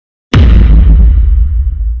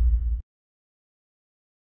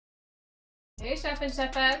Hey, Chef and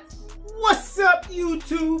Chefette. What's up,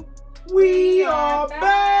 YouTube? We are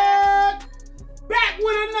back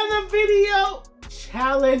with another video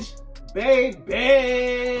challenge,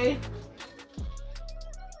 baby.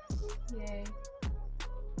 Yay.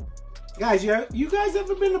 Guys, you guys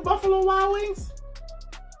ever been to Buffalo Wild Wings?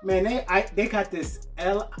 Man, they got this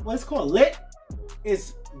what's it called? Lit?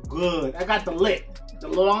 It's good. I got the Lit, the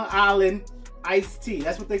Long Island iced tea.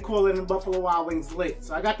 That's what they call it in Buffalo Wild Wings, Lit.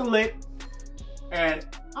 So I got the Lit, and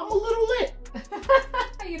I'm a little lit.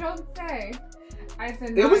 You don't say.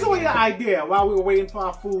 It was only an idea while we were waiting for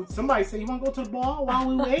our food. Somebody said, "You want to go to the bar while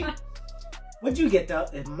we wait?" What'd you get? The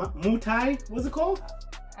Muay Thai? What's it called?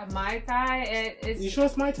 A Mai Tai. It's. You sure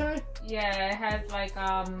it's Muay Thai? Yeah, it has like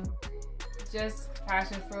just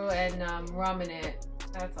passion fruit and rum in it.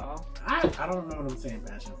 That's all. I don't remember them saying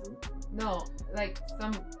passion fruit. No, like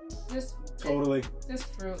just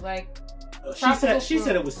fruit like. She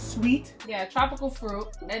said it was sweet. Yeah, tropical fruit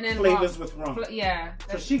and then flavors with rum. Yeah.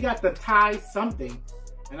 So she got the Thai something,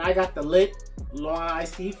 and I got the Lit Long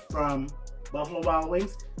Iced Tea from Buffalo Wild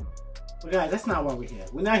Wings. But guys, that's not why we're here.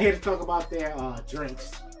 We're not here to talk about their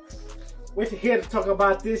drinks. We're here to talk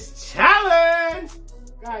about this challenge,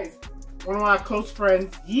 guys. One of our close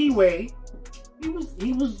friends, Yi-Wei, he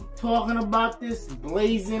was talking about this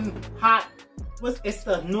blazing hot. It's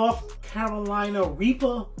the North Carolina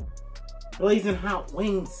Reaper Blazing Hot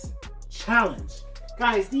Wings Challenge.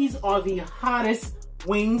 Guys, these are the hottest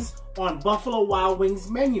wings on Buffalo Wild Wings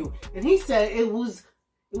menu. And he said it was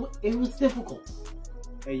difficult.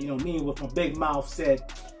 Hey, you know, me with my big mouth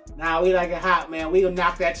said, "Nah, we like it hot, man. We gonna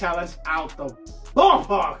knock that challenge out the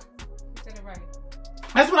ballpark." You said it right.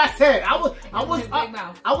 That's what I said. I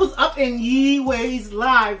was up in Yi-Wei's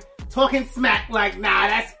live talking smack like, "Nah,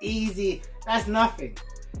 that's easy. That's nothing."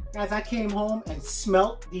 Guys, I came home and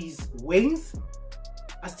smelt these wings.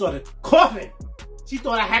 I started coughing. She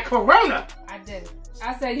thought I had corona. I did.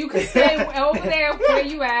 I said, "You can stay over there where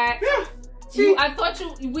you at." Yeah. I thought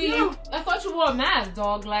you wore a mask,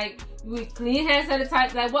 dog. Like, you would clean hand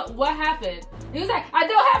sanitizer. Like, what happened? He was like, "I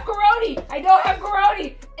don't have corona. I don't have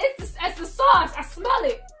corona. It's the sauce. I smell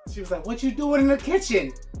it." She was like, "What you doing in the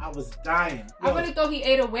kitchen?" I was dying. I really thought he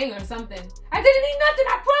ate a wing or something. I didn't eat nothing,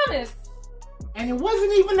 I promise. And it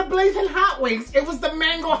wasn't even the blazing hot wings. It was the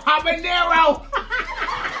mango habanero.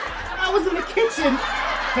 I was in the kitchen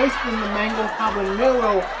tasting the mango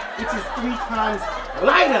habanero, which is 3 times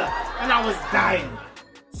lighter, and I was dying.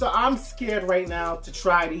 So I'm scared right now to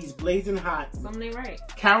try these blazing hot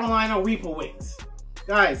Carolina Reaper wings.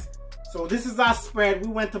 Guys, so this is our spread.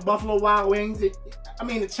 We went to Buffalo Wild Wings.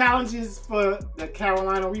 The challenges for the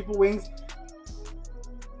Carolina Reaper wings,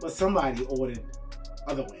 but somebody ordered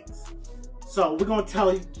other wings. So we're gonna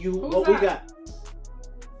tell you what we got.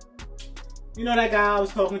 You know that guy I was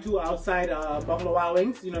talking to outside Buffalo Wild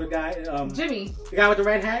Wings? You know the guy? Jimmy. The guy with the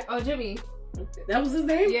red hat? Oh, Jimmy. That was his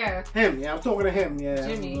name? Yeah. Him, yeah, I'm talking to him, yeah.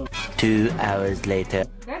 Jimmy. 2 hours later.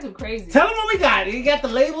 That's crazy. Tell him what we got. You got the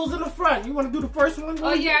labels in the front. You want to do the first one?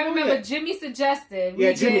 Oh, yeah, I remember Jimmy suggested.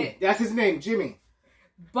 Yeah, Jimmy. That's his name, Jimmy.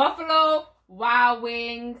 Buffalo Wild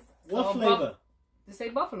Wings. What flavor? Just say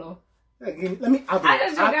Buffalo. Let me.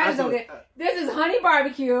 I do it. This is honey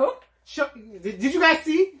barbecue. Did you guys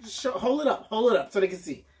see? Hold it up so they can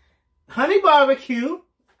see. Honey barbecue.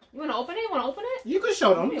 You want to open it? You can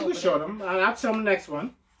show them. I'll show them the next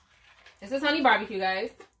one. This is honey barbecue,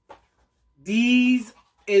 guys. These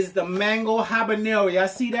is the mango habanero. Y'all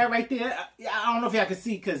see that right there? I don't know if y'all can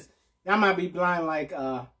see because y'all might be blind like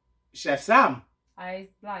Chef Sam. Eyes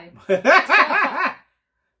blind.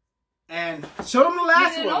 And show them the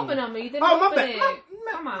last one. You didn't open them. You didn't open it.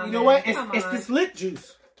 Come on, you know what? It's this lit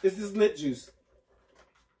juice. It's this lit juice.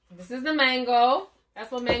 This is the mango.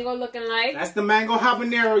 That's what mango looking like. That's the mango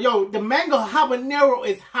habanero. Yo, the mango habanero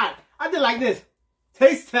is hot. I did like this.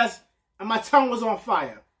 Taste test, and my tongue was on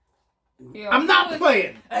fire. Yo, I'm not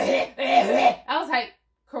playing. I was like,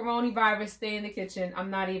 coronavirus, stay in the kitchen. I'm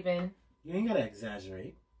not even. You ain't gotta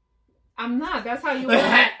exaggerate. I'm not. That's how you was.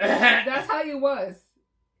 That's how you was.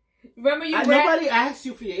 Remember you nobody asked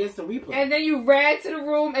you for your instant replay. And then you ran to the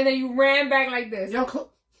room and then you ran back like this. Yo,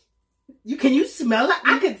 can you smell it?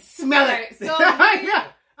 I can smell it. So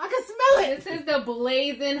yeah, I can smell it. This is the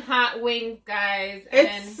blazing hot wings, guys.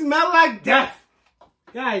 It smells like death.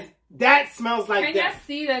 Guys, that smells like death. Can y'all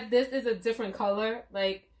see that this is a different color?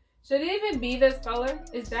 Like, should it even be this color?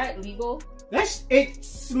 Is that legal? It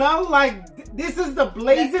smells like, this is the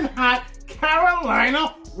blazing hot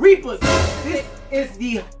Carolina Reapers. This is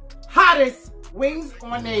the hottest wings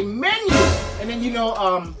on a menu. And then you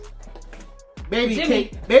know, baby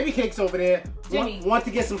cake's over there. Jimmy want to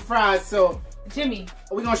get some fries, so Jimmy,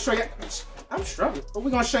 we're gonna show you. I'm struggling. But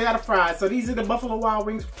we're gonna show y'all the fries. So these are the Buffalo Wild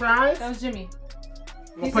Wings fries. That was Jimmy.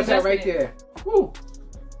 I'm gonna put that right there. Woo.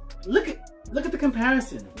 Look at the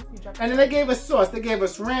comparison. And then they gave us sauce. They gave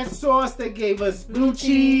us ranch sauce. They gave us blue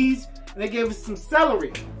cheese. And they gave us some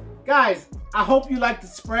celery. Guys, I hope you like the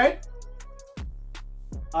spread.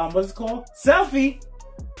 What is it called? Selfie.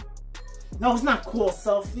 No, it's not called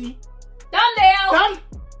selfie. Thumbnail.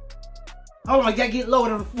 Hold on, you gotta get lower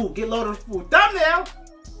to the food. Get lower to the food. Thumbnail.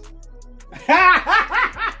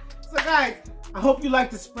 So guys, I hope you like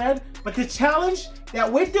the spread. But the challenge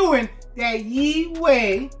that we're doing, that Yi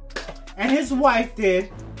Wei and his wife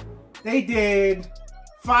did, they did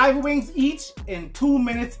 5 wings each in 2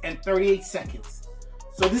 minutes and 38 seconds.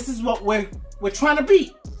 So this is what we're trying to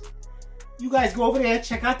beat. You guys go over there,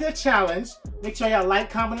 check out their challenge. Make sure y'all like,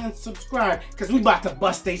 comment, and subscribe, because we about to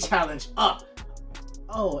bust their challenge up.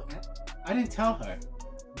 Oh, I didn't tell her,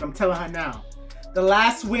 but I'm telling her now. The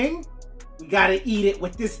last wing, we gotta eat it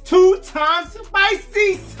with this 2 times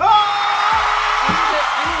spicy sauce.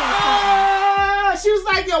 She was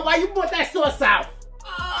like, yo, why you brought that sauce out?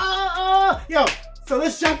 Yo, so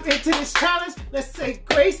let's jump into this challenge. Let's say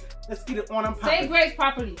grace. Let's get it on and popping. Say grace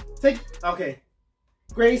properly. Okay.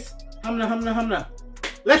 Grace, humna, humna, humna.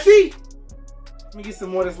 Let's eat. Let me get some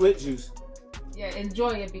more of this lit juice. Yeah,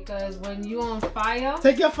 enjoy it, because when you on fire.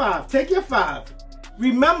 Take your 5. Take your 5.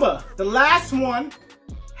 Remember, the last one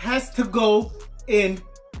has to go in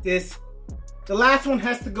this. The last one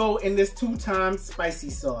has to go in this 2 times spicy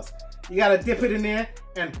sauce. You gotta dip it in there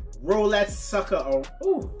and roll that sucker.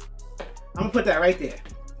 Ooh. I'm gonna put that right there.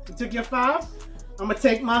 You took your 5. I'm gonna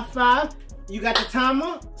take my 5. You got the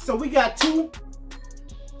timer. So we got 2.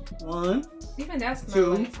 1. Even that smells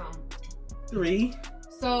 2. like something. 3.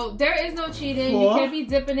 So there is no cheating. 4. You can't be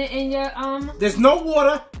dipping it in your There's no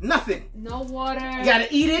water, nothing. No water. You gotta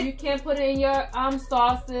eat it. You can't put it in your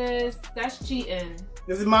sauces. That's cheating.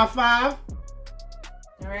 This is my 5.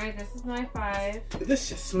 Alright, this is my 5. This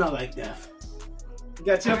should smell like death. You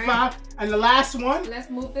got your All 5. And the last one. Let's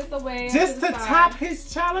move this away. Just to top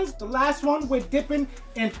his challenge, the last one we're dipping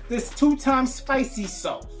in this 2 times spicy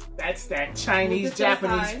sauce. That's that Chinese,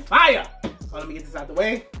 Japanese fire. Oh, let me get this out the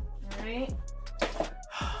way. Alright.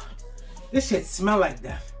 This shit smell like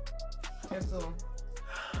death. That's all.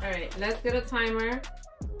 Alright, let's get a timer.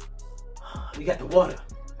 You got the water.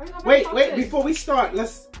 Wait, before we start,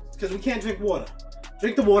 because we can't drink water.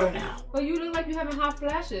 Drink the water now. But you look like you're having hot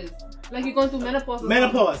flashes. Like you're going through menopause.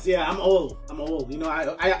 Menopause, yeah, I'm old. You know,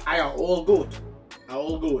 I are all good.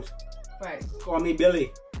 All good. Right. Call me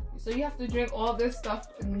Billy. So you have to drink all this stuff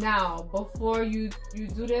now before you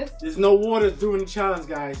do this? There's no water during the challenge,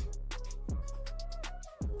 guys.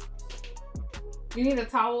 You need a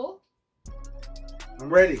towel? I'm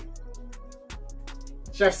ready.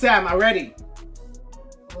 Chef Sam, I'm ready.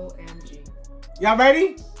 OMG. Y'all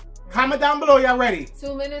ready? Comment down below, y'all ready?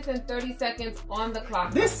 2 minutes and 30 seconds on the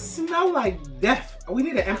clock. This smell like death. We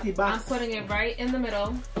need an empty box. I'm putting it right in the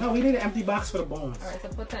middle. No, we need an empty box for the bones. Alright, so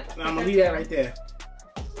put that. I'm gonna leave that right there.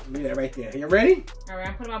 Leave that right there. You ready? Alright,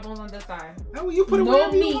 I'm putting my bones on this side. Oh, you put it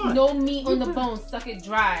wherever you want. No meat on the bones. Suck it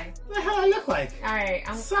dry. What the hell I look like? Alright,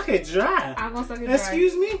 suck it dry. I'm gonna suck it dry.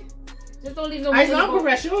 Excuse me? Just don't leave no meat on the I'm bones.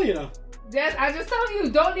 professional, you know. Yes, I just told you,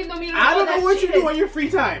 don't leave no meat on the bones. I don't know what you do on your free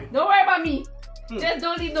time. Don't worry about me. Just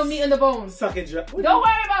don't leave no meat on the bones. Suck it dry. Don't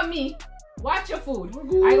worry about me. Watch your food.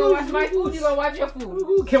 I gonna watch my food, you gonna watch your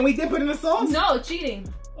food. Can we dip it in the sauce? No,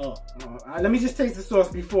 cheating. Oh, let me just taste the sauce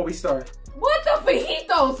before we start. What the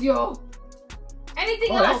fajitos, yo?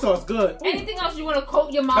 Anything else? Oh, that sauce good. Ooh. Anything else you want to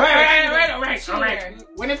coat your mouth with? All right.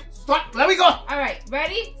 When it start, let me go. All right,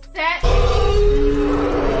 ready, set,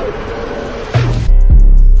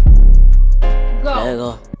 go. There you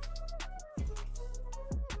go.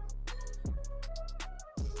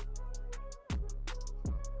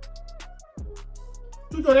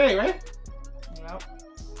 You got it, right? Yep.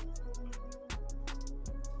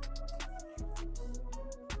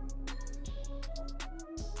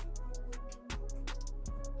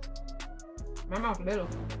 My mouth's little.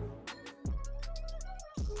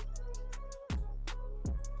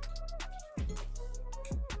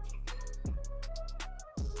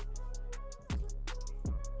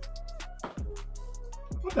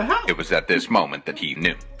 What the hell? It was at this moment that he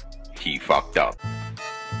knew. He fucked up.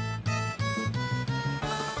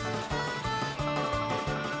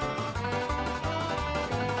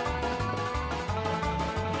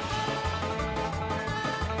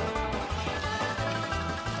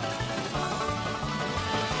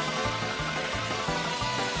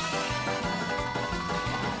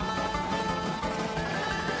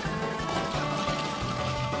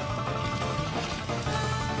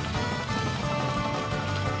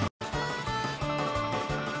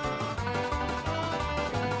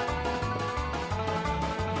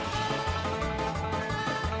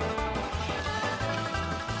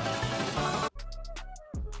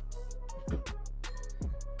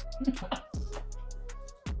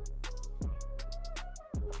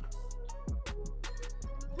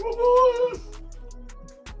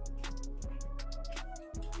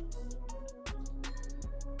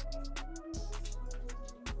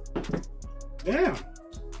 Damn.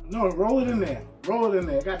 No, roll it in there. Roll it in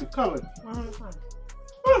there. It got to be covered. 100%.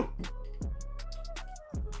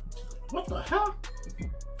 What the hell?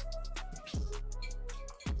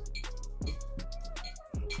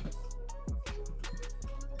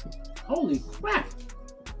 Holy crap.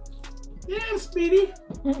 Damn, Speedy.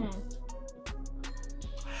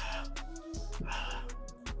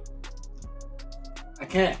 I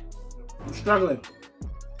can't. I'm struggling.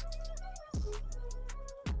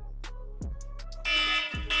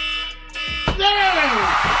 Dang!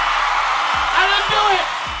 I didn't do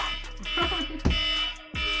it!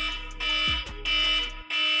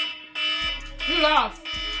 You lost.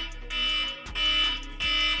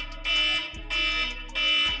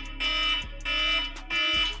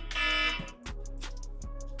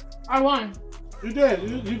 I won. You did.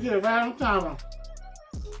 You did it right on time.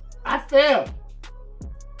 I failed.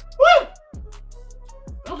 Woo!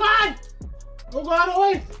 Oh God! Oh God,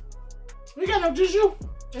 away! We got no tissue.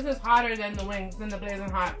 This is hotter than the wings, than the blazing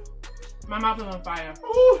hot. My mouth is on fire.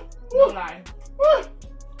 Ooh, No ooh, lie. ooh.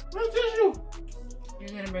 Where's tissue? You're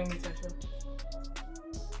gonna bring me tissue.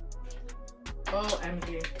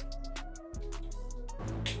 OMG.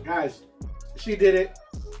 Guys, she did it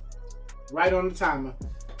right on the timer.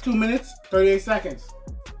 2 minutes, 38 seconds.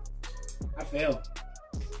 I failed.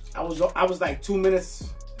 I was like 2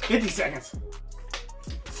 minutes, 50 seconds.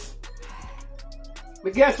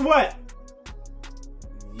 But guess what?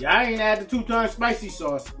 Y'all ain't add the 2-ton spicy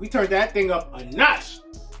sauce. We turned that thing up a notch.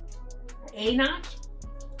 A notch?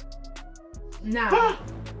 Nah.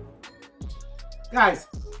 Guys,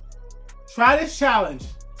 try this challenge.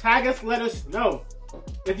 Tag us, let us know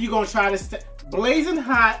if you're gonna try this blazing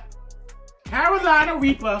hot Carolina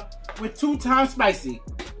Reaper with 2-ton spicy.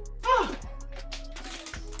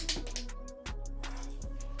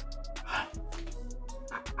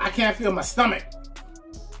 I can't feel my stomach.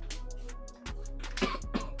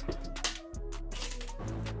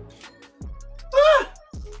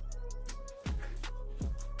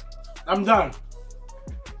 I'm done.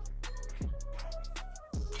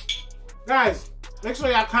 Guys, make sure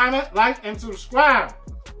y'all comment, like, and subscribe.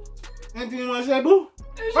 Anything you want to say, boo?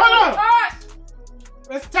 Hold on.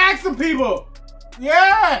 Let's tag some people.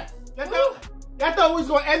 Yeah. Y'all thought we was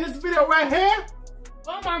going to end this video right here?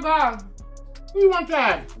 Oh my God. Who you want to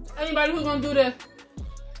tag? Anybody who's gonna do this.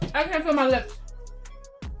 I can't feel my lips.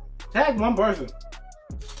 Tag one person.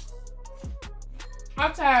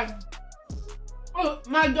 I'll tag. Oh,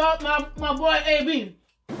 my dog, my boy AB.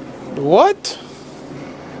 What?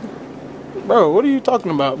 Bro, what are you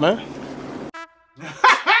talking about, man? That's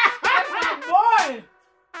my boy.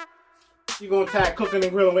 You gonna tag Cooking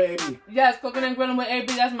and Grilling with AB? Yes, Cooking and Grilling with AB.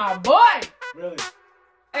 That's my boy. Really?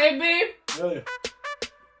 AB, Really?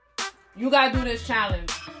 you gotta do this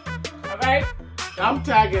challenge. All right? I'm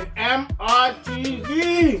tagging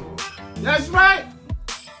MRTV. That's right.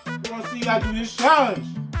 We want to see y'all do this challenge.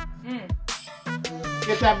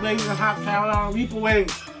 Get that blazing hot Carolina Reaper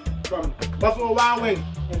wings from Buffalo Wild Wings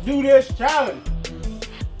and do this challenge.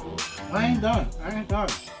 I ain't done.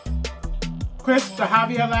 Chris, the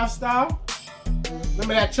Javier Lifestyle.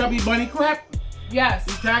 Remember that chubby bunny crap? Yes.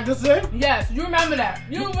 You tagged us in? Yes, you remember that.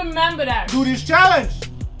 You remember that. Do this challenge.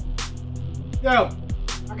 Yo,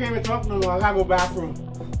 I can't even talk no more. I gotta go bathroom.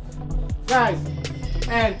 Guys,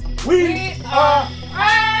 and we are